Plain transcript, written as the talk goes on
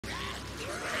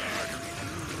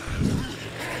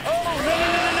Oh, no, no,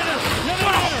 no, no, no, no, no,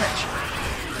 no, no, no,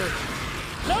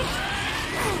 no.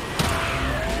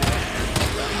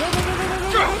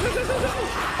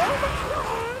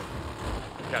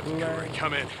 Captain Curry,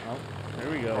 come in. Oh, there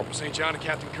we go. Corporal St. John and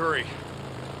Captain Curry.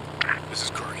 This is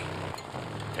Curry.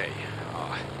 Hey,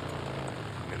 I'm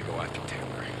gonna go after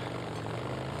Taylor.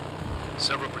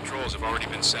 Several patrols have already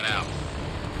been sent out.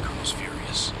 The Colonel's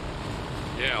furious.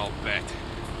 Yeah, I'll bet.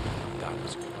 Doc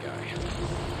was a good guy.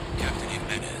 Captain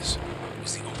Jimenez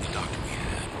was the only doctor we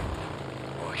had.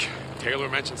 Look, Taylor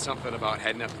mentioned something about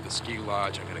heading up to the ski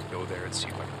lodge. I'm gonna go there and see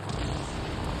what I can find.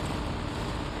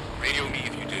 Radio me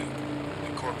if you do.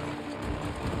 And Corporal,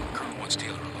 the Colonel wants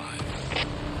Taylor alive.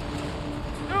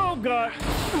 Oh, God.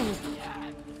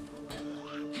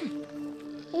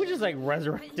 We just, like,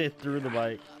 resurrected through the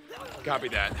bike. Copy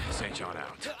that. St. John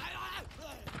out.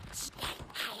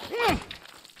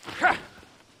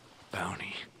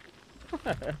 Bounty.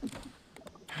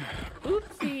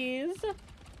 Oopsies.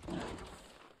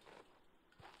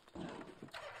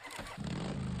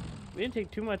 We didn't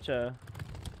take too much, I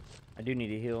do need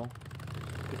to heal.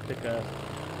 We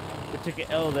took an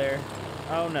L there.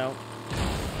 Oh, no.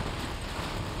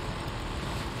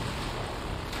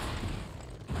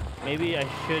 Maybe I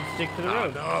should stick to the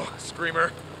road. Oh, no.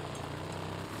 Screamer.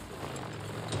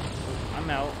 I'm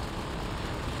out.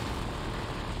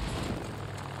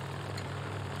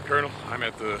 Colonel, I'm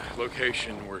at the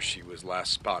location where she was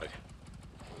last spotted.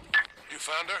 You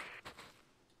found her?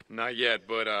 Not yet,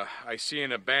 but I see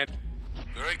an abandoned...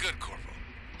 Very good, Corporal.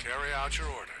 Carry out your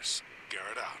orders.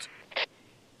 Garrett out.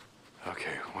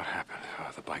 Okay, what happened?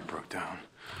 The bike broke down,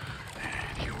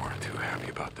 and you weren't too happy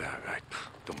about that. I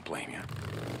don't blame you.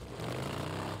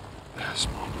 That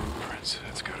small blueprints,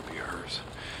 that's gotta be hers.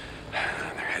 They're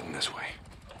heading this way.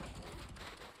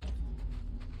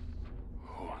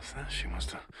 What's that? She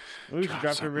must have... Ooh, she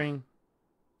dropped her ring.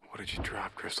 What did you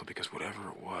drop, Crystal? Because whatever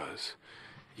it was,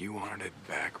 you wanted it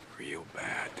back real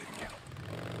bad, didn't you?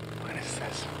 What is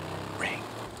this? Ring.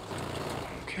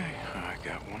 Okay, I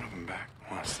got one of them back.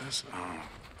 What's this?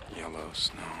 Yellow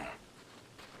snow.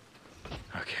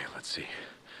 Okay, let's see.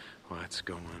 What's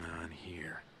going on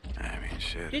here? I mean,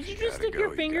 shit. Did you just stick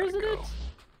your fingers in it?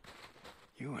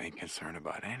 You ain't concerned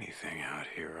about anything out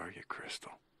here, are you,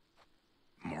 Crystal?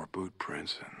 More boot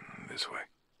prints and this way.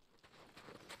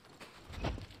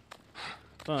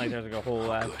 It's not like there's like a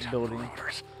whole ass building.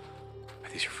 Marauders. Are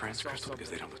these your friends, Crystal? Because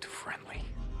they don't look too friendly.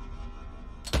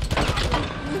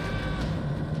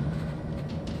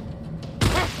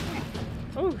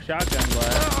 Oh, shotgun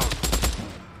blast.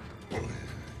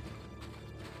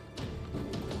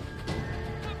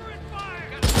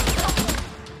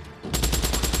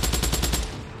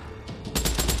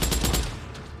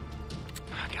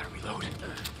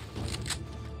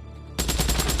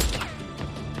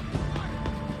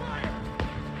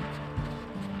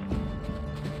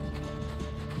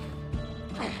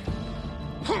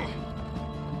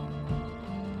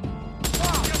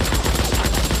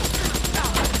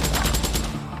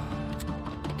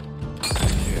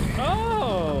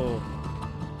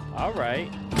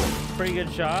 Pretty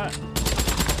good shot.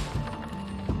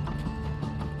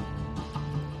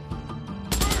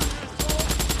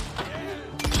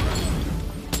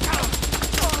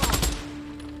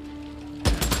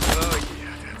 Oh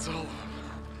yeah, that's all.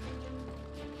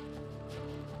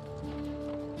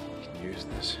 We can use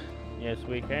this. Yes,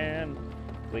 we can.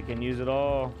 We can use it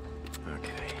all.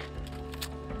 Okay.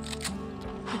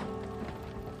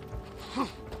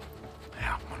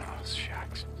 Yeah, one of those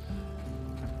shacks.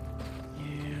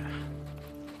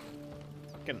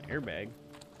 Got an airbag.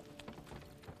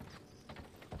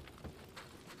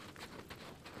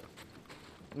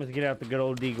 Let's get out the good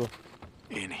old deagle.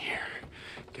 In here.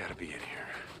 Gotta be in here.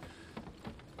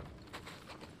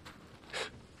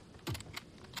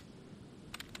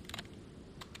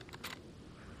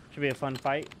 Should be a fun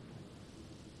fight.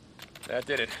 That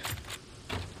did it.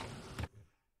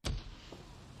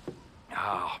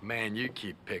 Oh, man, you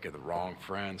keep picking the wrong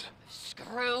friends.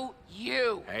 Screw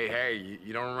you! Hey,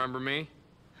 you don't remember me?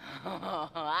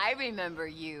 I remember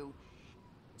you.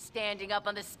 Standing up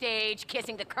on the stage,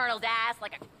 kissing the Colonel's ass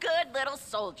like a good little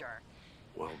soldier.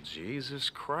 Well, Jesus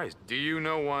Christ, do you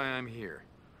know why I'm here?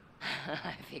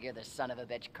 I figure the son of a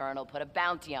bitch Colonel put a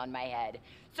bounty on my head.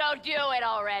 So do it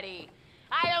already!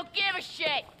 I don't give a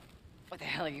shit! What the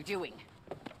hell are you doing?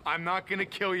 I'm not gonna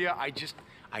kill you, I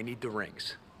need the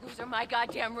rings. Those are my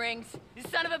goddamn rings. The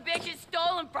son of a bitch has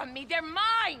stolen from me. They're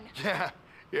mine!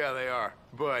 Yeah, they are.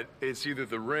 But it's either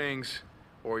the rings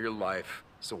or your life.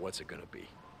 So what's it gonna be?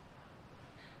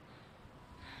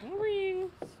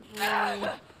 Rings.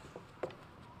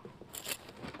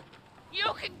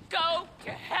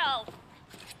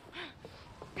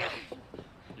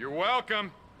 You're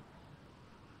welcome.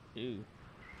 Ew.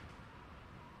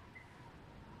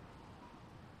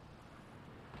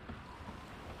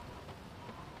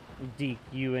 Deke,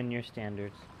 you and your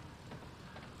standards.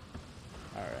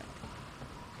 Alright.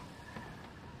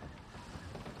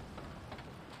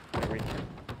 Reach.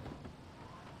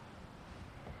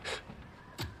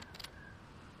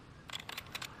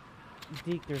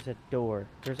 Deke, there's a door.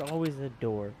 There's always a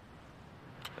door.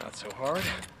 Not so hard.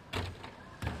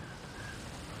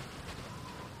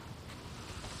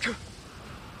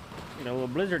 You know, a little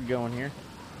blizzard going here.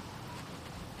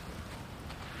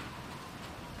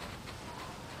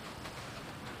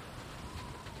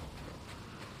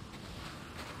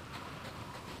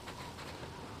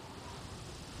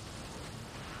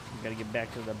 We gotta get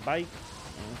back to the bike,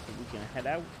 and so we can head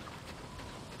out.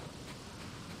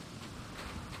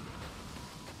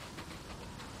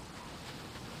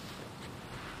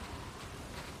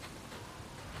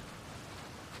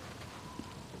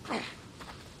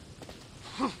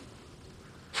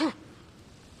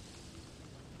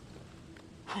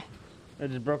 I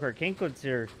just broke our kinklets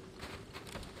here.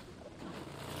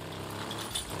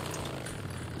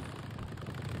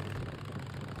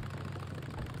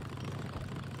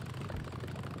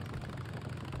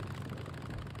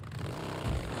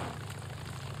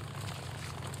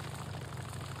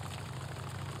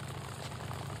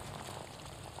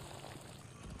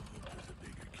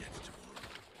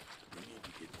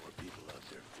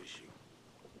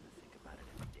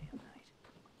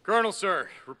 Colonel, sir,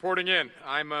 reporting in.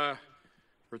 I'm,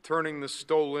 returning the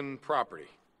stolen property.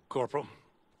 Corporal?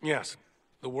 Yes,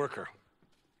 the worker.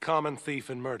 Common thief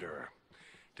and murderer.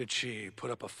 Did she put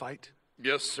up a fight?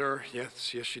 Yes, sir. Yes,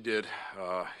 she did.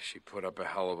 She put up a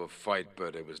hell of a fight,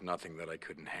 but it was nothing that I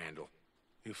couldn't handle.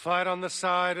 You fight on the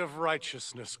side of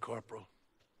righteousness, Corporal.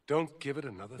 Don't give it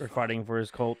another We're thought. fighting for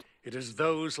his cult. It is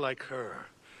those like her,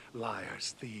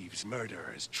 liars, thieves,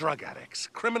 murderers, drug addicts,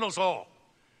 criminals all,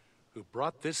 who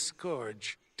brought this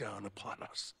scourge down upon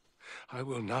us. I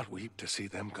will not weep to see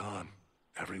them gone.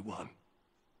 Every one.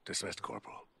 Dismissed,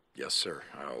 Corporal. Yes, sir.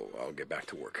 I'll get back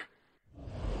to work.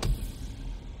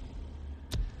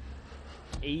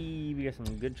 Hey, we got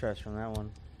some good trust from that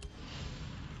one.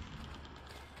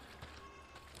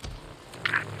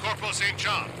 Corporal St.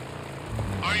 John,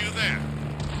 are you there?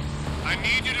 I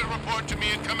need you to report to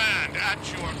me in command at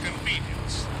your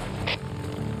convenience.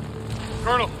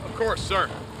 Colonel, of course, sir.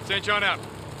 St. John out.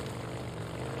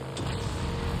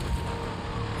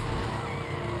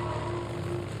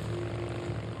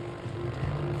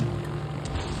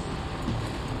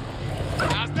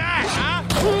 How's that, huh?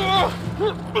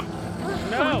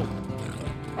 No!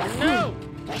 No!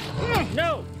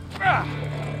 No!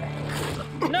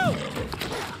 No!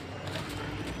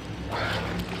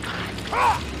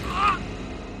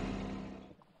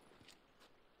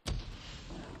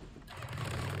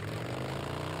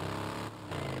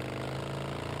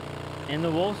 And the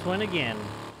wolves win again.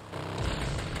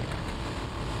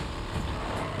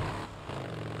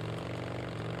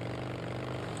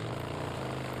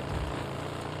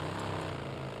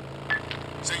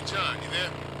 St. John, you there?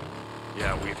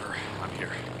 Yeah, Weaver. I'm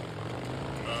here.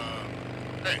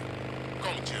 Hey,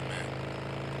 call me Jim, man.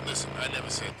 Listen, I never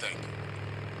said thank you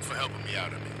for helping me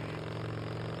out, I mean.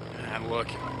 And look,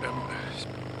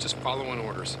 just following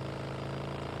orders.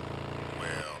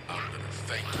 Well, I'm gonna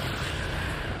thank you.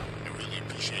 I really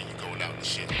appreciate you going out and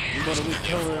shit. You better we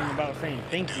tell them about saying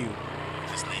thank you.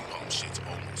 This napalm shit's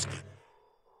almost good.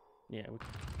 Yeah.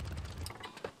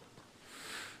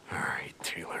 All right,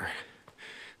 Taylor.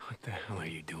 What the hell are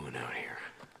you doing out here?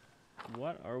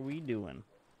 What are we doing?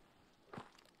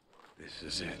 This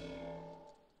is it.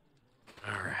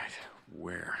 All right,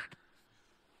 where?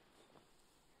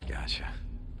 Gotcha.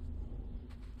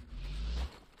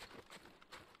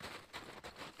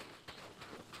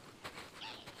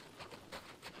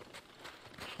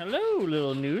 Hello,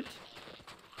 little newt.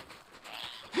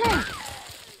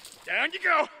 Down you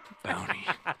go! Bounty.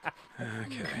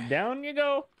 Okay. Down you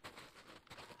go.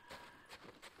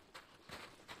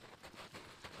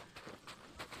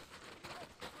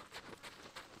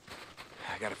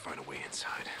 I gotta find a way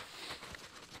inside.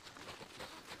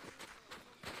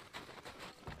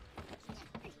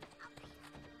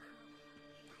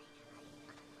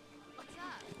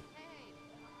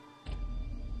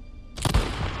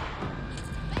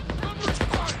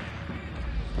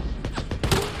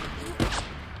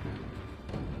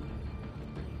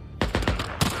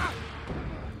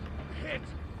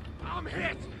 I'm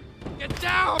hit! Get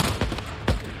down!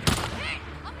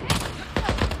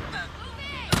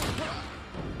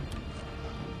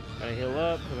 Gotta heal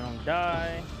up so we don't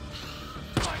die.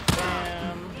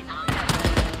 Bam.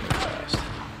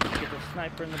 the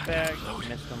sniper in the back.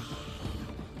 Missed him.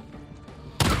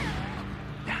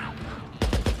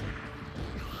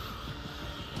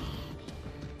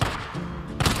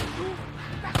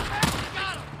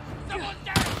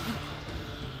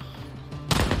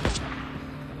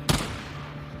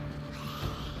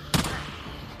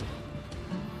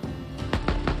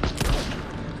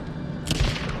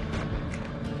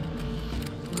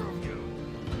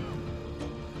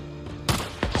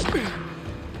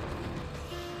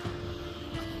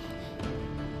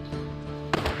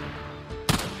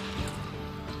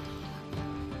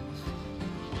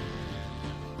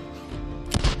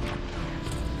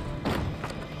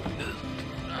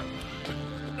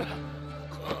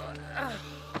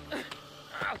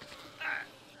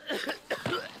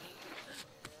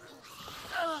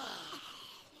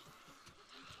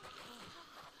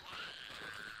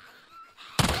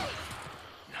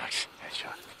 Nice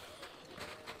headshot.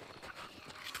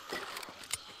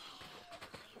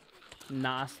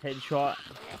 Nice headshot.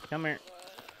 Come here.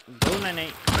 Go,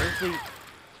 Nene. Go to sleep.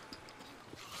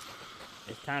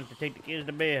 It's time to take the kids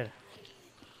to bed.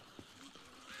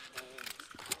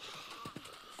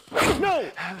 No!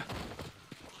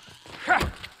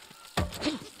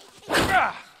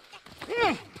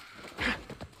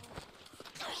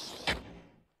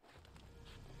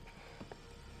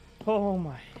 Oh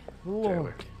my Lord.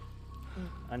 Taylor.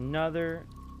 Another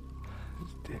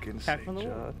Deacon attack St. from the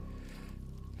wall.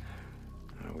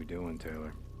 How we doing,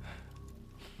 Taylor?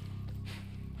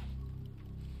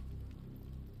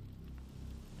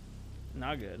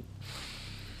 Not good.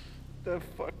 That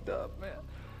fucked up, man.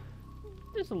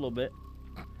 Just a little bit.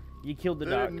 You killed the I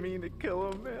dog. didn't mean to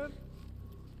kill him, man.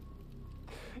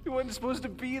 He wasn't supposed to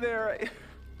be there.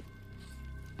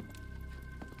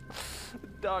 The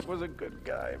doc was a good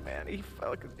guy, man. He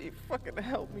fucking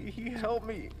helped me. He helped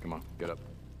me. Come on, get up.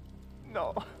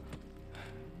 No.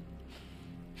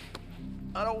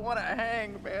 I don't want to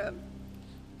hang, man.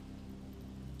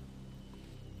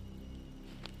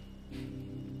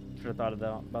 Should have thought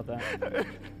about that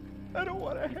I don't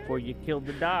want to hang. before you killed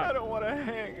the I dog. don't want to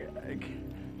hang.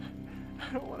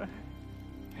 I don't want to.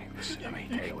 Hey, listen to me,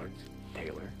 Taylor.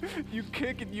 Taylor. You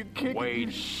kick and you kick Wade.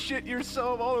 and you shit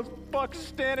yourself. All those fucks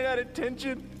standing at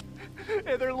attention,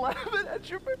 and they're laughing at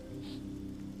you.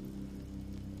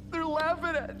 They're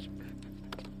laughing at you.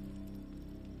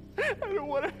 I don't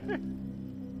want to.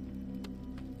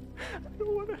 I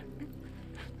don't want to.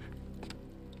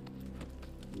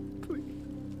 Please,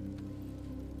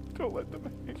 don't let them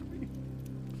hang me.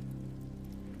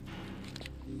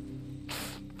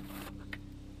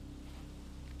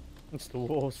 It's the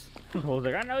wolves. The wolves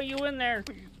like, I know you in there.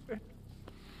 Please, man.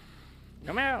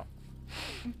 Come out.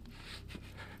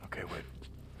 Okay, wait.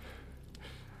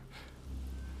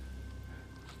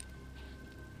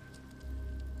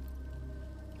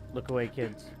 Look away,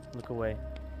 kids. Look away.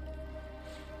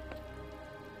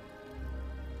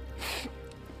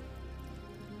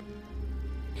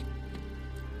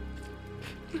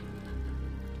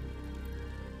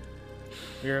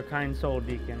 You're a kind soul,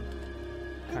 Deacon.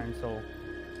 Kind soul.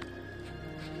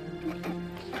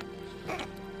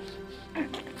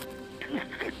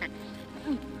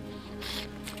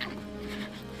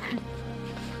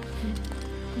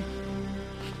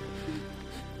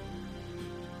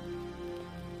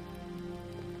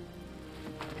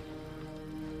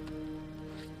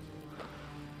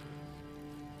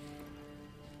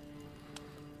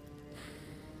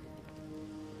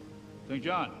 St.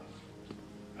 John.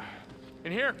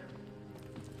 In here.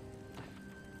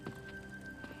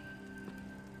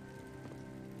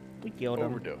 We killed him.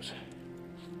 Overdose.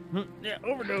 Yeah,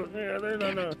 overdose. Yeah,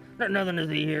 there's nothing to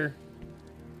see here.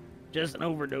 Just an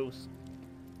overdose.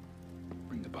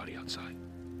 Bring the body outside.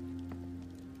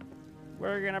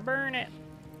 We're gonna burn it.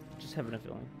 Just having a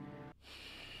feeling.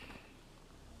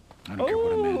 I don't care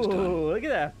what a man's done. Oh, look at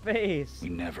that face. We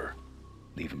never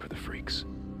leave him for the freaks.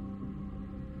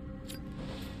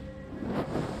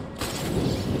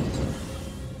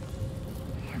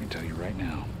 I can tell you right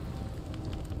now,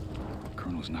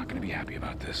 Colonel's not going to be happy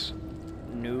about this.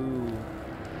 No.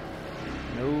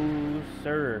 No,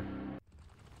 sir.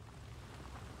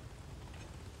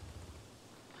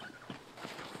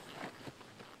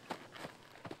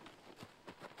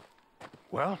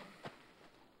 Well,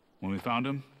 When we found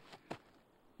him,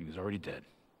 he was already dead.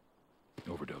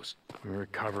 Overdosed. We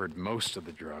recovered most of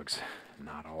the drugs,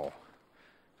 not all.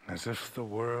 as if the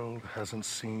world hasn't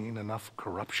seen enough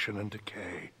corruption and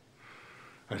decay.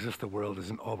 As if the world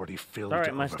isn't already filled All right,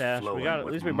 to mustache. We overflowing got at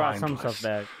with least we brought some mindless, stuff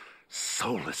back.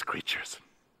 soulless creatures.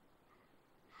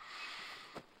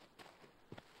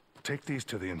 Take these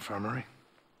to the infirmary.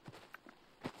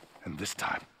 And this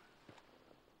time,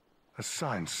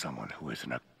 Assign someone who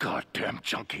isn't a goddamn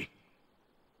junkie.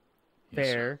 Yes,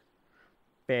 sir.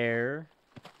 Fair.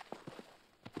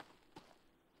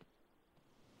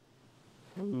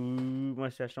 Fair. Ooh,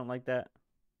 mustache don't like that.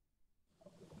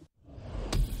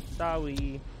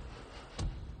 Sorry.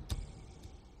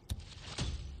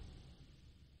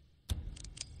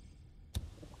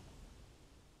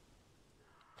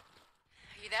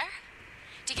 Are you there?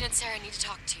 Deacon and Sarah need to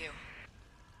talk to you.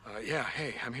 Yeah,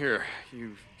 hey, I'm here.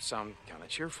 You sound kind of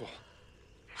cheerful.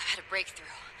 I've had a breakthrough.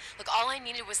 Look, all I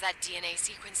needed was that DNA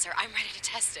sequencer. I'm ready to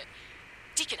test it.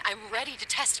 Deacon, I'm ready to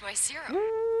test my serum.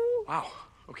 Wow,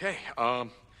 okay.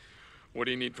 What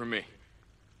do you need from me?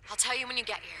 I'll tell you when you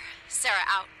get here. Sarah,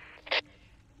 out.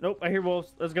 Nope, I hear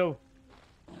wolves. Let's go.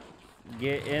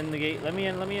 Get in the gate. Let me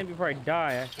in before I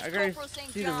die. I gotta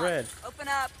see the red. Open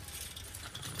up.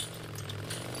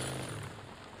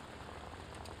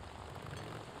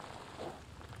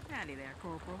 Howdy there,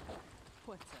 Corporal.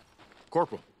 What's up?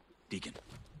 Corporal. Deacon.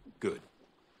 Good.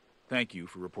 Thank you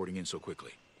for reporting in so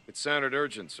quickly. It sounded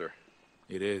urgent, sir.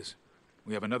 It is.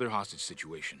 We have another hostage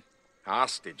situation.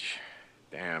 Hostage?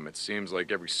 Damn, it seems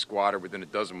like every squatter within a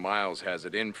dozen miles has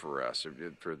it in for us, or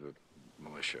for the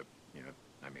militia. You know,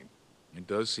 I mean... It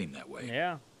does seem that way.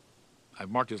 Yeah.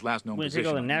 I've marked his last known We position take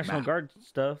all the on National map. Guard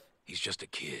stuff. He's just a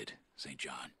kid, St.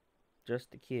 John.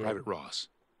 Just a kid. Private Ross.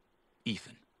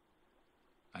 Ethan.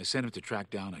 I sent him to track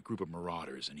down a group of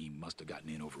marauders, and he must have gotten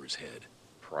in over his head.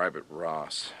 Private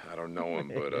Ross. I don't know him,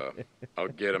 but, I'll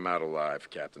get him out alive,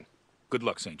 Captain. Good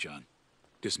luck, St. John.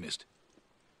 Dismissed.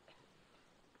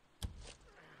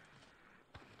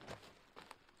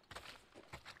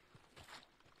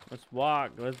 Let's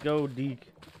walk. Let's go,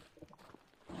 Deke.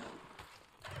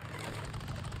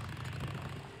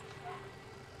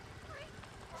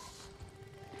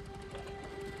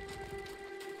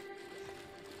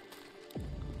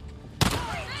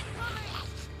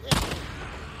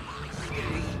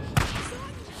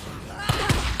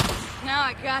 Now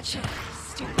I got you,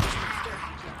 stupid monster.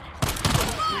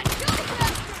 Come on, kill the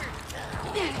bastard!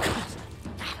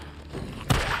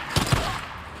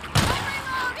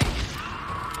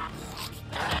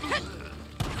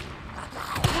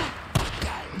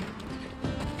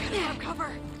 Have cover.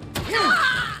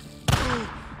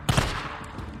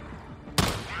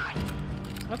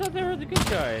 I thought they were the good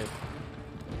guys.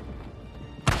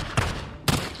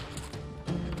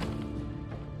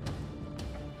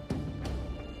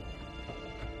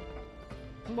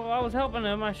 Well, I was helping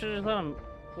him. I should have let him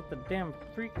let the damn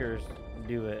freakers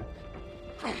do it.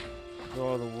 Do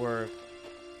all the work.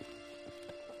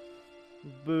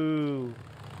 Boo.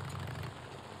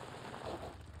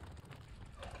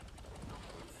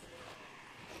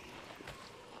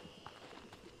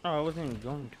 Oh, I wasn't even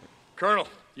going to. Colonel,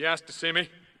 you asked to see me?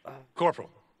 Corporal.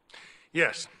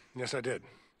 Yes, I did.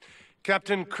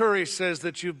 Captain Curry says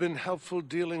that you've been helpful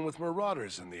dealing with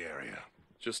marauders in the area.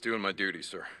 Just doing my duty,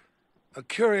 sir. A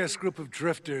curious group of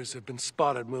drifters have been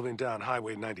spotted moving down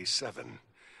Highway 97.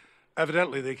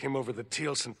 Evidently, they came over the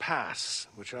Tealson Pass,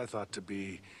 which I thought to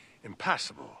be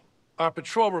impassable. Our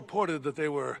patrol reported that they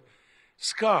were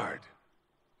scarred.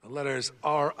 The letters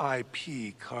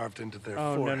R.I.P. carved into their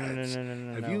foreheads.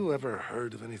 No. Have you ever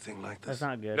heard of anything like this? That's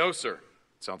not good. No, sir.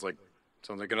 Sounds like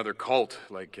another cult,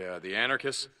 like the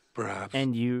anarchists. Perhaps.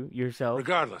 And you, yourself?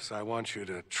 Regardless, I want you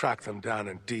to track them down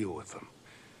and deal with them.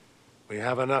 We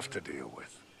have enough to deal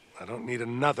with. I don't need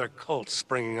another cult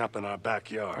springing up in our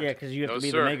backyard. Yeah, because you have No, to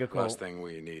be sir. the mega cult. Last thing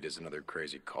we need is another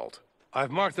crazy cult. I've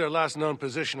marked their last known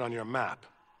position on your map.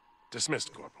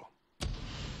 Dismissed, Corporal.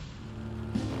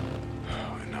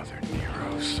 Oh, another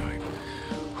Nero site.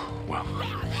 Well,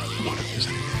 one of these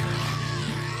anyway.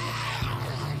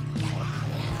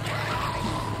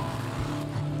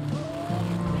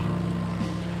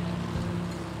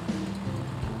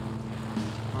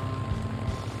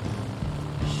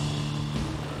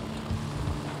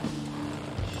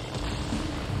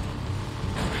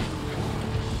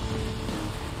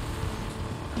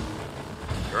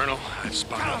 Colonel, I've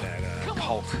spotted that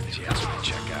cult that you asked me to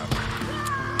check out.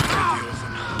 I'll deal with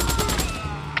them.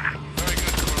 Very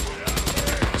good, Corporal.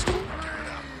 Turn it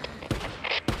up.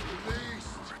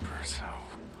 Rippers,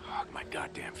 oh, my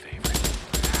goddamn favorite.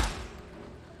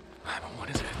 But what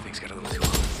is it? Thing's got a little too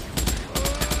long.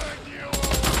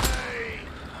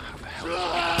 How the hell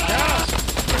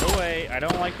Get away. I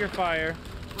don't like your fire.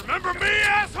 Remember me,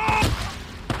 asshole!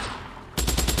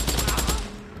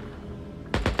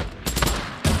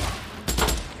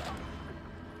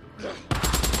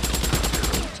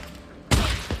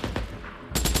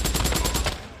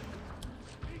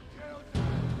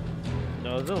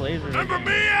 No, it's a laser. Remember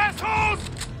me, assholes!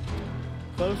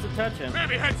 Close to touching.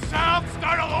 Maybe head south,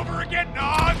 start all over again? No,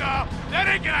 that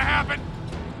ain't gonna happen.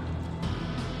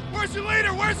 Where's your leader?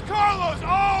 Where's Carlos?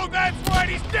 Oh, that's right,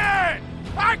 he's dead.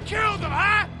 I killed him,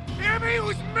 huh? Hear me? It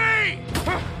was me.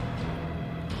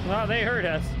 Well, they heard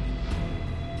us.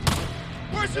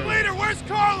 Where's your leader? Where's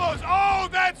Carlos? Oh,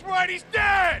 that's right, he's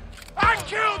dead. I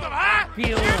killed him, huh?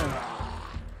 Feel him.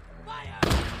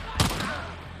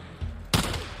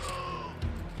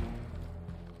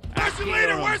 Where's your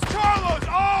leader? Where's Carlos?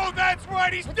 Oh, that's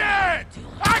right, he's dead.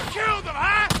 I killed him,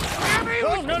 huh? Hear me? It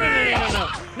was No,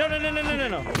 me.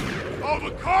 no. Oh,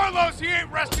 but Carlos, he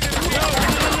ain't resting in peace. No.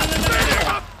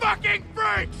 They're fucking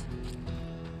freaks!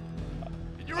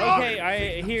 You're Okay,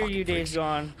 I hear you, Days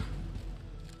Gone.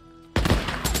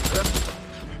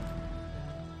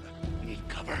 Need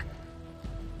cover.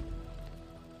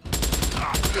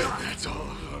 That's all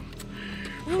of them.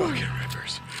 Fucking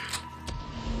rippers.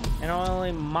 And I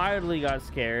only mildly got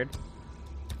scared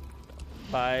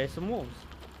by some wolves.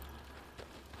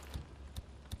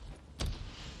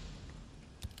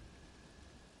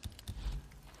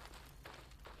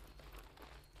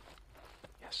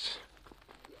 Yes.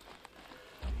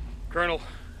 Colonel,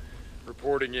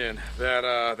 reporting in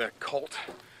that cult,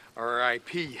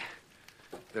 RIP,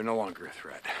 they're no longer a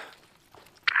threat.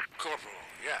 Corporal,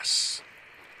 yes.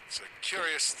 It's a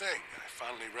curious thing. I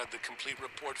finally read the complete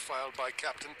report filed by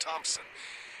Captain Thompson.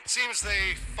 Seems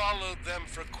they followed them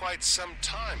for quite some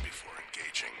time before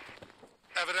engaging.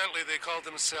 Evidently, they called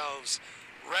themselves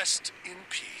Rest in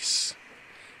Peace.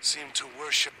 Seemed to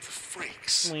worship the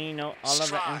freaks. We know all of the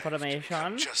Strive to information.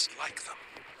 become just like them.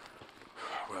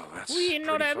 Well, that's We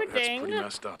know that's everything. pretty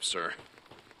messed up, sir.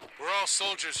 We're all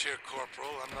soldiers here, Corporal.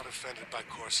 I'm not offended by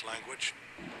coarse language.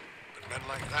 But men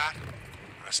like that,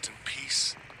 rest in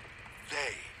peace,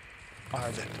 they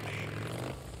offend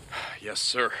me. Yes,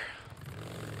 sir.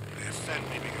 They offend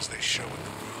me because they show what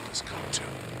the world has come to.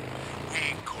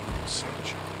 We, Corporal St.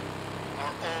 John,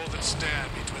 are all that stand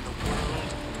between the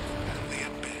world and the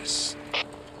abyss.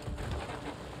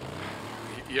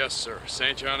 Yes, sir.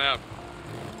 St. John out.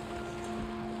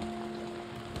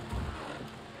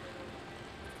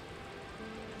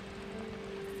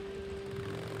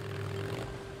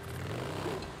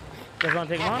 Guys want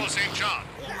to take him on? Corporal St. John,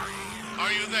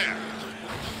 are you there?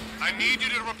 I need you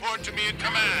to report to me at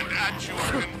command at your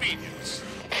convenience.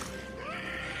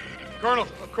 Colonel,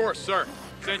 of course, sir.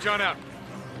 St. John out.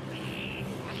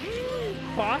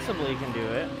 Possibly can do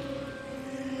it.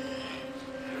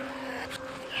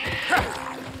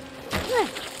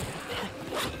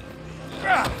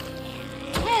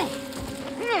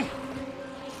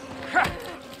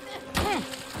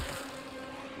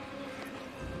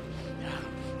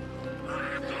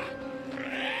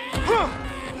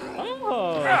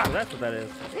 Oh, so that's what that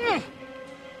is.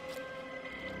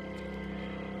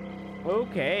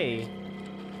 Okay.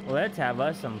 Well, let's have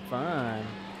us some fun.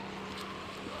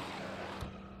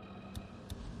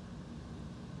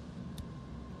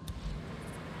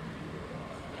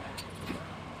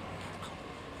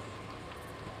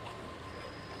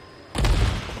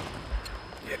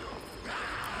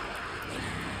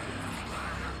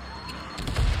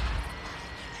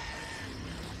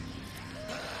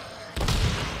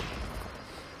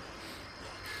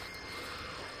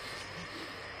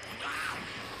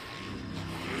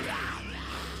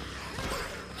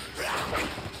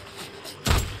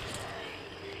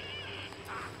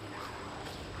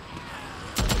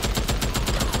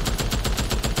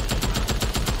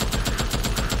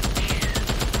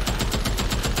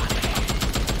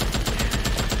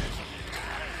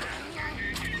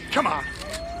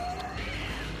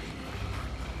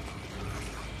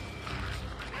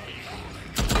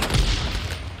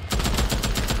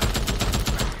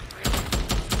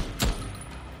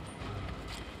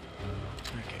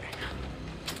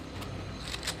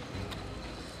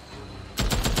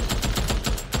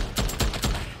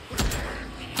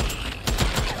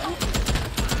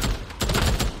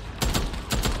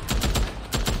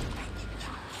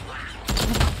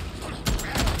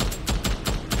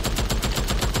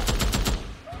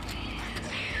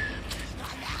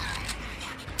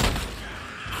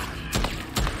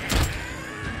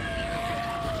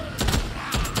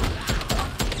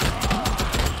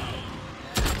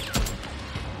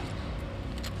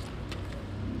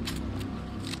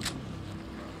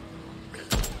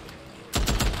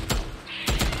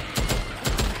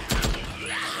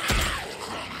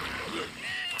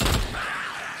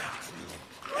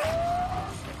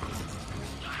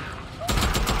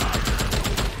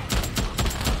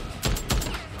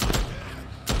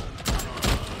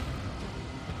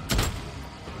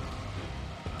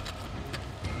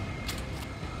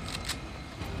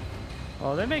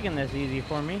 Oh, they're making this easy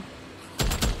for me.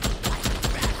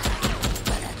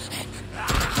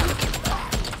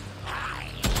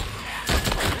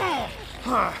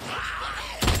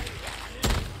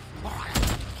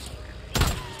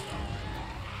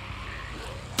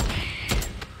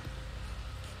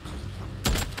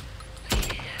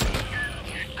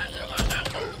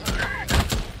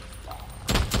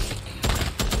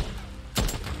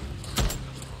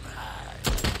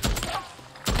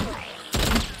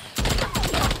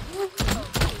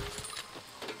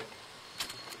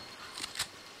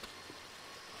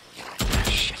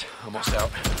 Shit, almost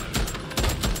out.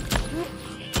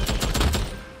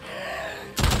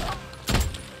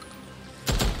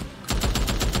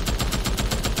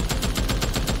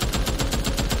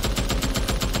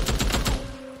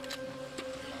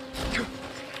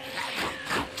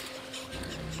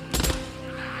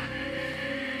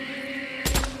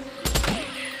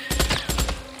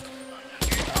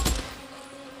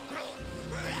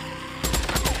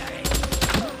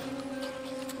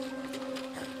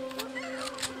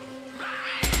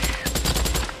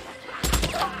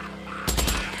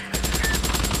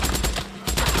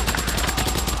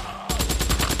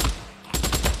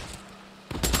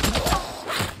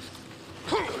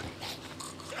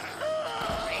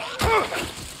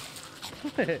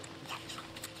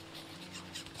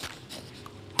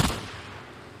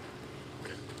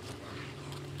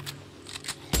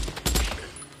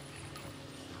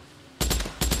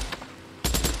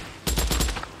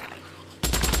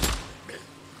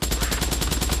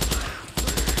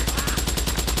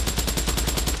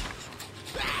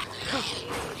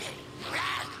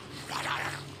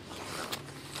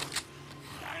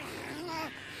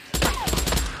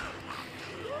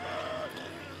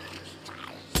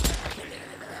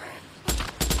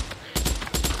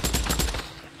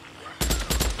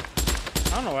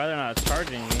 I don't know why they're not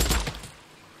charging me.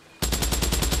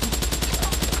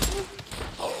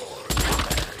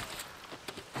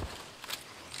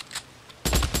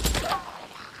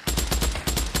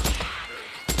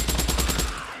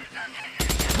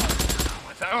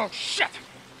 Oh, shit!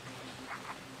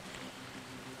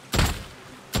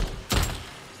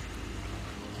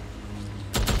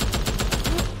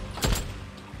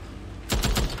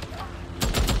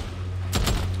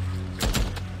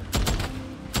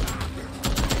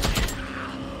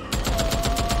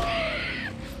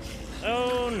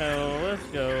 Oh no, let's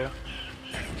go.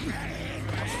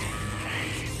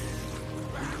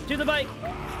 To the bike!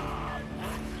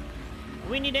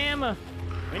 We need ammo!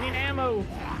 We need ammo!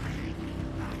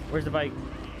 Where's the bike?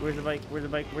 Where's the bike? Where's the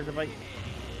bike? Where's the bike?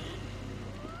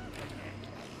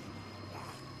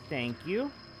 Thank you.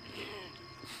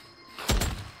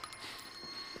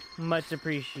 Much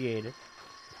appreciated.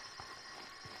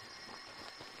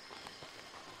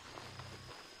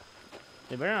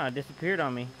 They better not have disappeared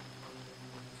on me.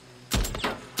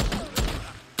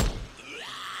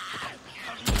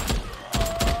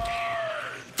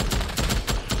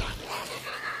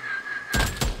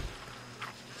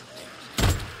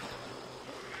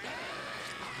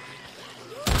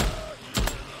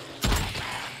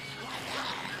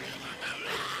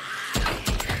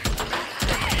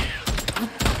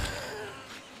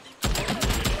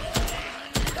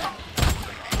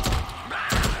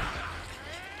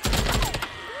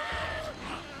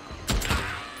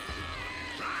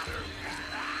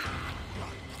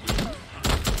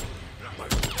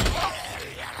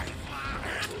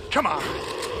 Come on!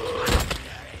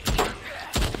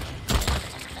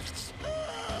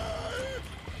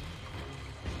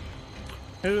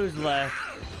 Who's left?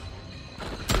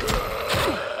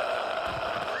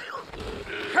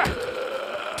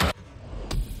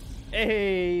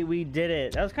 Hey, we did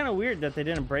it. That was kind of weird that they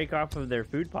didn't break off of their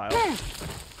food pile.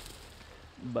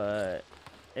 But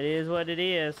it is what it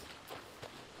is.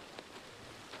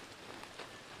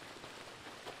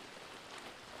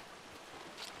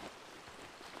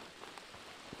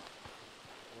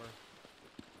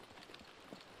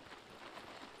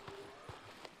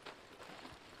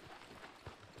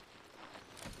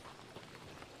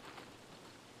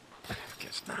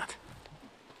 Guess not.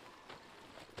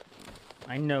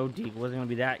 I know, Deke. It wasn't gonna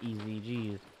be that easy.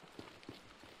 Jeez.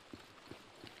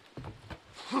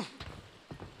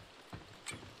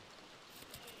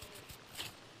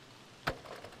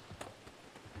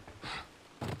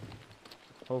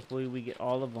 Hopefully we get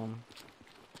all of them.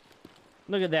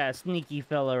 Look at that sneaky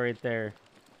fella right there.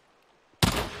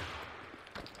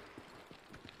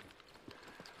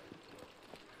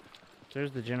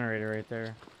 There's the generator right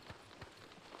there.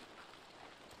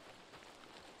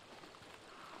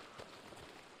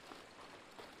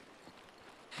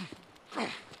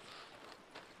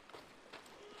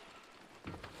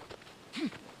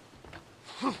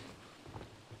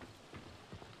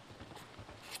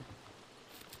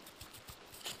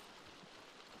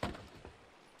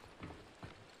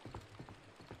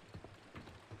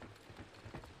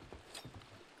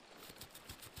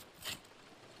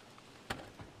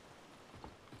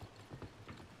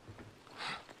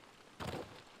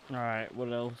 Alright,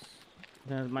 what else?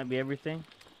 That might be everything.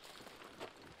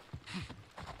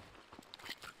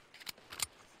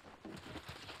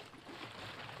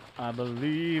 I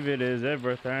believe it is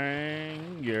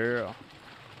everything. Yeah.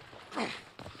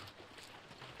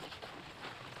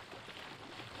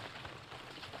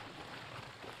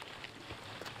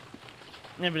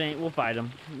 If it ain't, we'll fight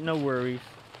him. No worries.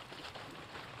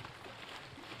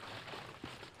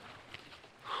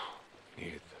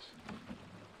 Needed this.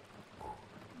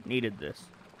 Needed this.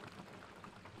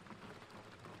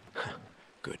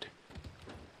 Good.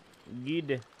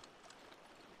 Good.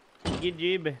 Good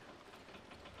job.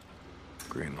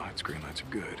 Green lights are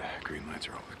good. Green lights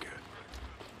are always good.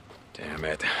 Damn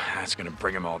it. That's gonna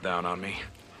bring them all down on me.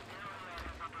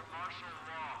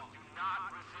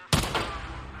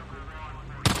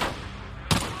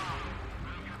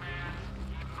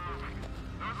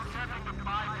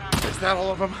 Is that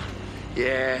all of them?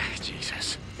 Yeah,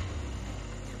 Jesus.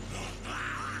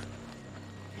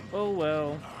 Oh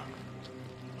well.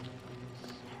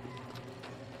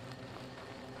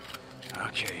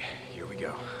 Okay, here we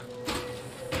go.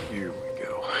 Here we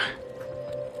go.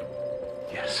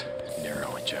 Yes,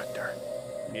 narrow ejector.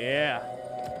 Yeah.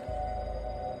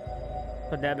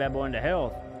 Put that bad boy into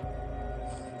health.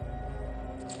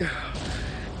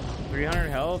 300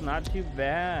 health, not too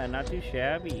bad, not too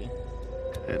shabby.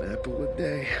 An apple a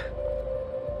day.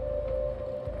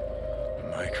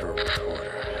 Micro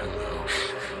recorder. Hello.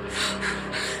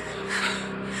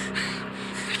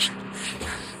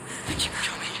 They keep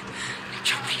coming. They're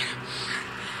coming.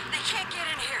 They can't get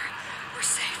in here. We're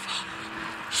safe.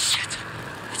 Shit.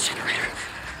 The generator.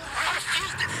 I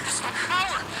refused it. This is my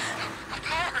power. My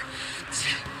power.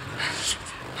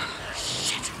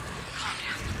 Shit. Calm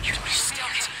down. Here's my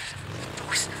stairs. The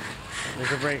doors.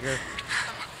 There's a breaker.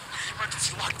 The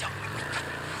emergency lockdown.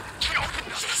 Can't open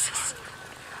this. Jesus.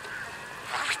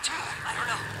 What do we do? I don't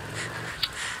know.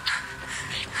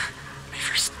 May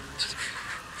first.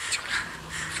 Do me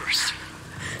first.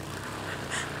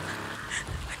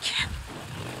 I can't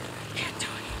do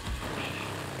it.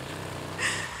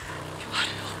 God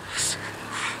help us.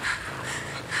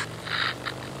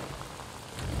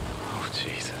 Oh,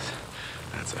 Jesus.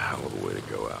 That's a hell of a way to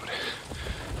go out.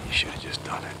 You should have just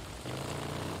done it.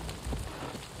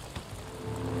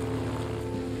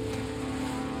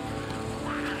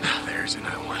 There's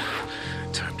another one.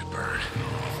 Time to burn.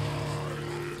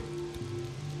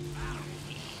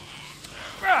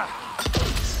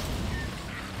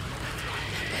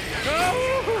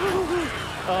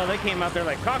 Oh, they came out there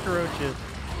like cockroaches.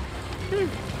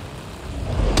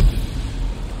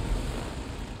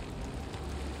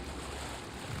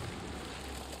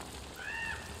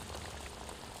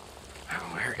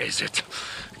 Where is it?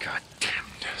 God damn,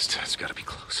 it's gotta be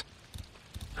close.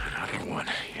 Another one.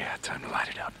 Yeah, time to light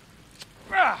it up.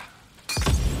 Bye.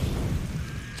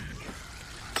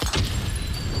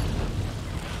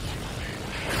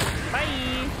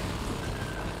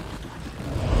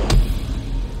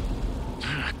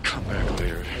 Come back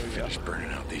later. Finish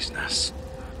burning out these nests.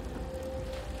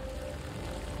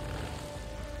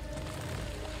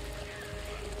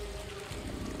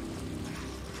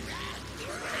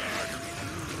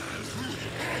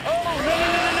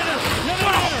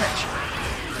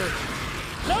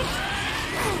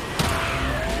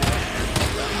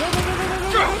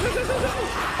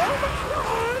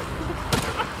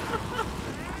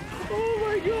 Oh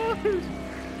my gosh!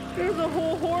 There's a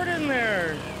whole horde in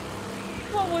there!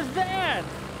 What was that?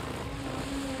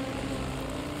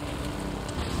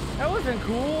 That wasn't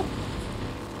cool.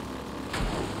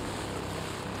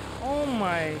 Oh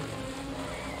my.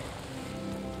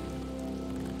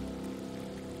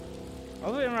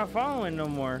 Oh, they're not following no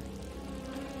more.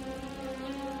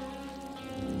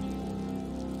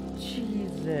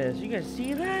 Jesus, you guys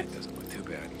see that? It doesn't look too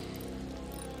bad.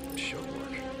 Should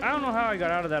work. I don't know how I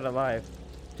got out of that alive,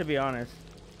 to be honest.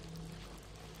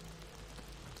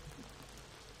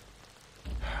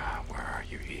 Where are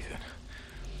you, Ethan?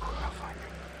 I'll find you.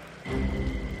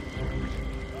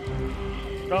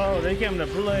 Oh, they came to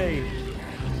play.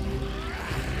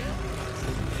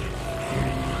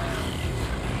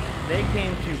 They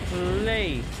came to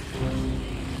play.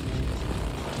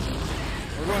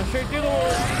 We're going straight through the wall.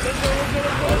 Let's go, let's go,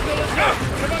 let's go, let's go, let's go.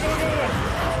 Come on, come on, come on.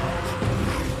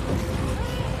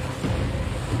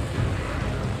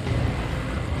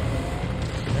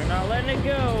 They're not letting it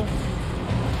go.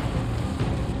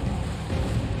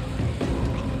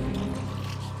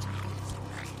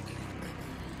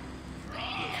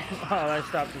 Oh, that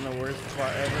stopped in the worst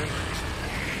spot ever.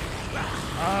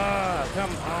 Ah,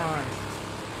 come on.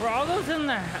 Were all those in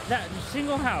that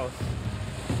single house?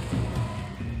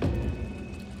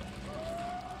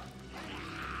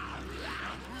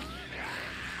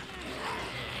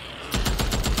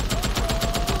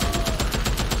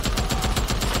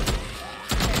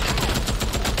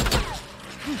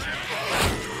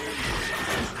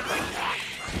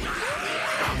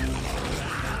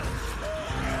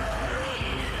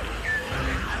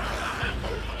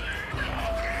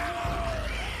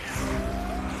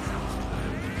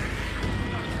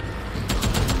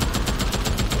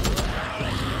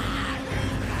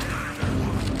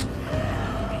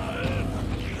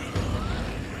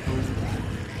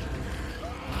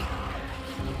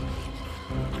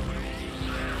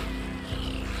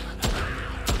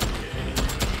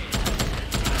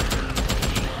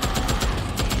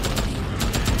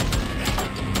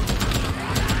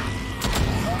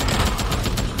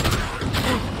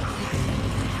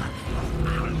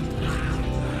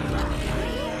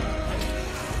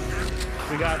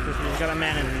 got this. We just gotta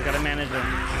manage. We gotta manage them.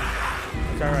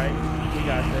 It's alright. We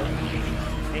got this.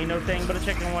 Ain't no thing but a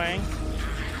chicken wing.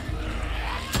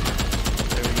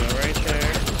 There we go, right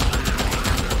there.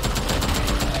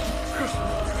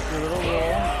 Do a little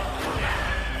roll.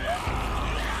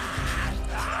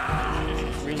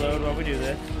 Reload while we do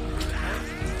this.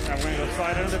 Now we're gonna go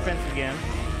slide under the fence again.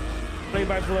 Play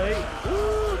by play.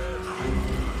 Woo!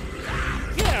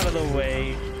 Get out of the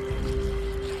way.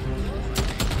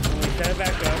 And we set it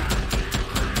back up.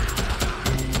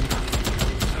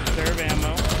 Conserve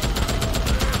ammo.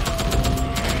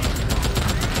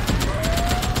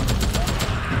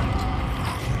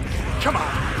 Come on!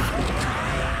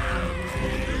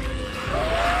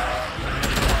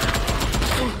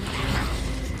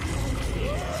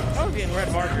 I was getting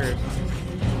red markers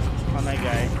on that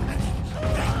guy.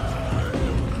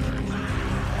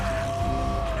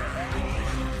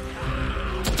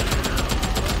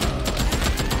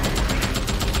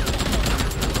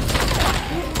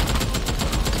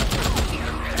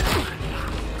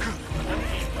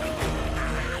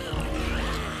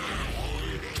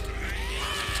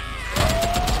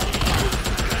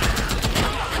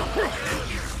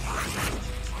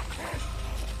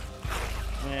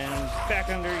 And back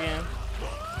under again.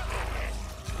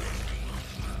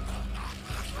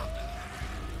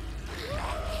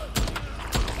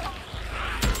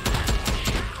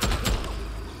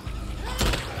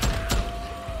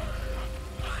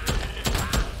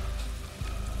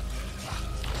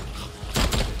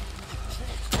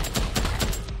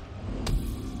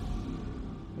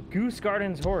 Goose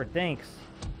Gardens Horde, thanks.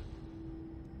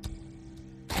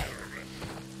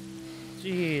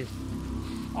 Jeez.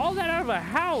 All that out of a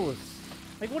house?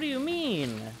 Like, what do you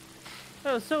mean?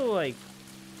 That was so, like,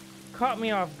 caught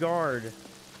me off guard.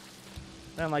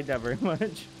 I don't like that very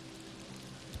much.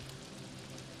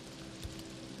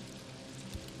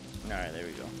 Alright, there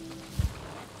we go.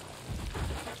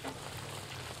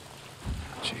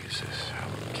 Jesus, how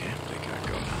camp they got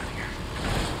going on here?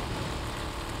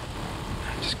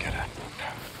 I just gotta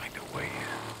find a way.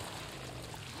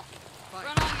 Run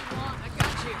all you want, I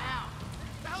got you. Now.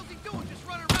 The hell's he doing? Just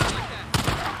running around like that?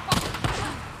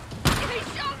 He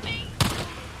shot me!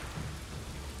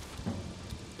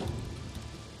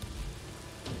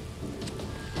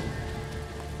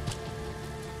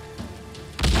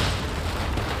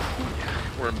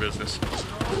 We're in business.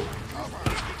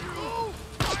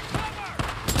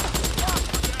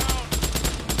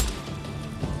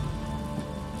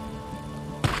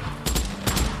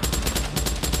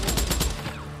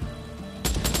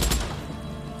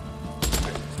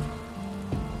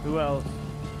 Who else?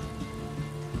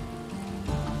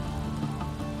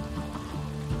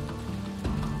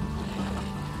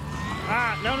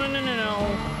 Ah, no, no, no, no,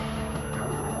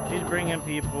 no. She's bringing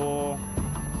people.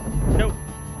 Nope.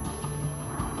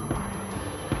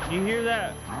 You hear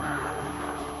that?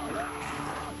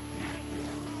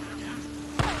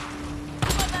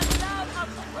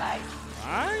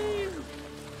 I...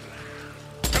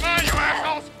 Come on, you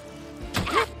assholes!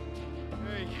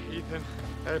 Hey, Ethan.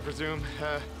 I presume,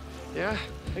 yeah?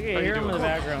 Okay, How you hear him in the doing?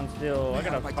 background still. I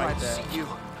gotta Am I fight glad to that. see you?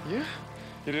 Yeah?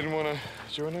 You didn't want to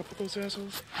join up with those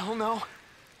assholes? Hell no.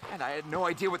 And I had no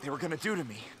idea what they were gonna do to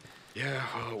me. Yeah,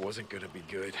 well, it wasn't gonna be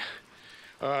good.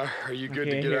 Are you good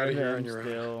Okay, to get out of hear here them on your own?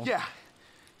 still. Yeah.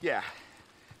 Yeah.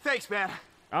 Thanks, man.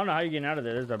 I don't know how you're getting out of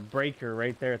there. There's a breaker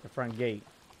right there at the front gate.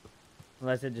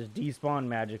 Unless it just despawned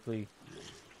magically.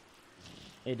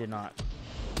 It did not.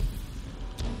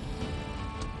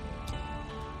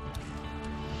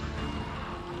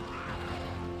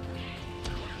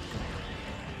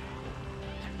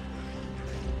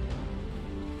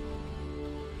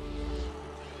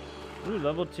 Ooh,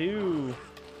 level 2.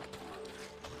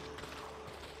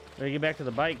 Gotta get back to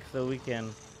the bike so we can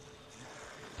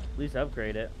at least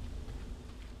upgrade it.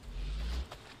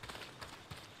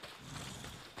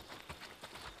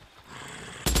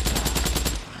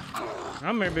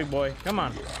 Come here, big boy. Come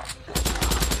on.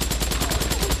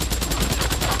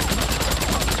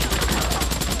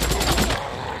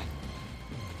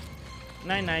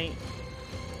 Night night.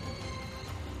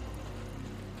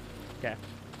 Okay.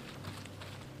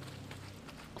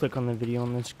 Click on the video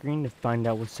on the screen to find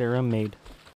out what Sarah made.